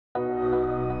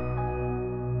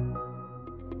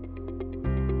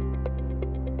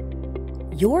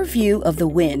Your view of the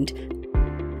wind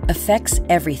affects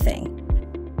everything.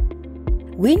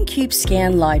 WindCube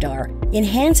Scan Lidar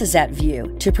enhances that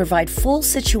view to provide full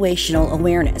situational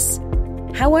awareness.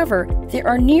 However, there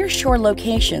are near-shore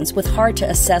locations with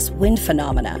hard-to-assess wind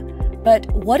phenomena. But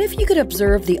what if you could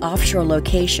observe the offshore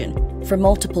location from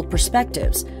multiple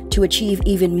perspectives to achieve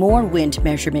even more wind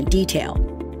measurement detail?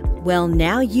 Well,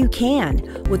 now you can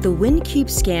with the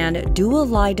WindCube Scan Dual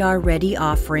Lidar Ready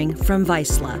offering from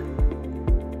Vaisala.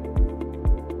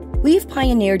 We've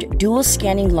pioneered dual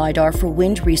scanning LiDAR for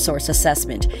wind resource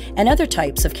assessment and other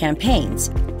types of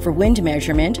campaigns, for wind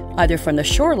measurement either from the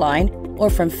shoreline or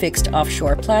from fixed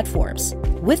offshore platforms.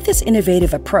 With this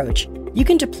innovative approach, you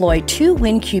can deploy 2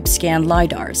 WindCube Scan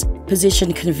LiDARs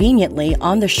positioned conveniently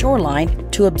on the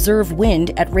shoreline to observe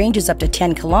wind at ranges up to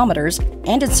 10 kilometers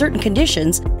and in certain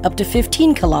conditions up to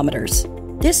 15 kilometers.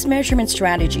 This measurement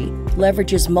strategy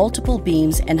leverages multiple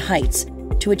beams and heights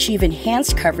to achieve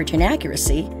enhanced coverage and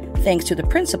accuracy thanks to the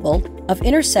principle of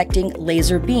intersecting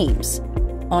laser beams.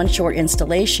 Onshore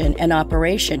installation and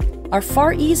operation are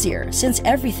far easier since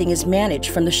everything is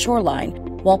managed from the shoreline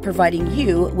while providing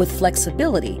you with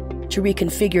flexibility to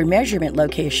reconfigure measurement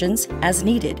locations as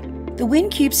needed. The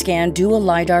WindCube Scan Dual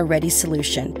Lidar Ready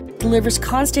solution delivers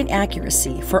constant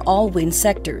accuracy for all wind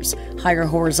sectors, higher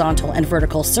horizontal and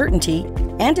vertical certainty,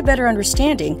 and a better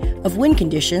understanding of wind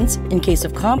conditions in case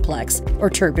of complex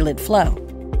or turbulent flow,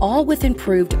 all with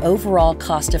improved overall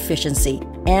cost efficiency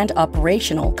and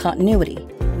operational continuity.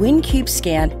 WindCube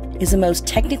Scan is the most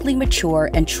technically mature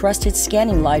and trusted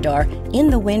scanning LiDAR in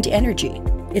the wind energy.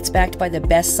 It's backed by the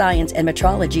best science and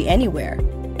metrology anywhere,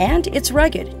 and it's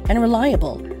rugged and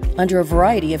reliable under a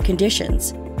variety of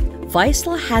conditions.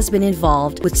 Vaisala has been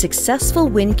involved with successful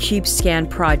WindCube Scan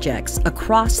projects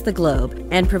across the globe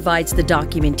and provides the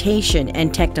documentation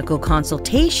and technical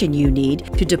consultation you need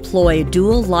to deploy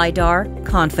dual LiDAR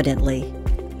confidently.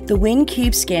 The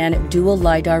WindCube Scan Dual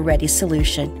Lidar Ready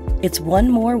solution. It's one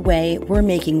more way we're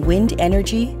making wind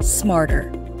energy smarter.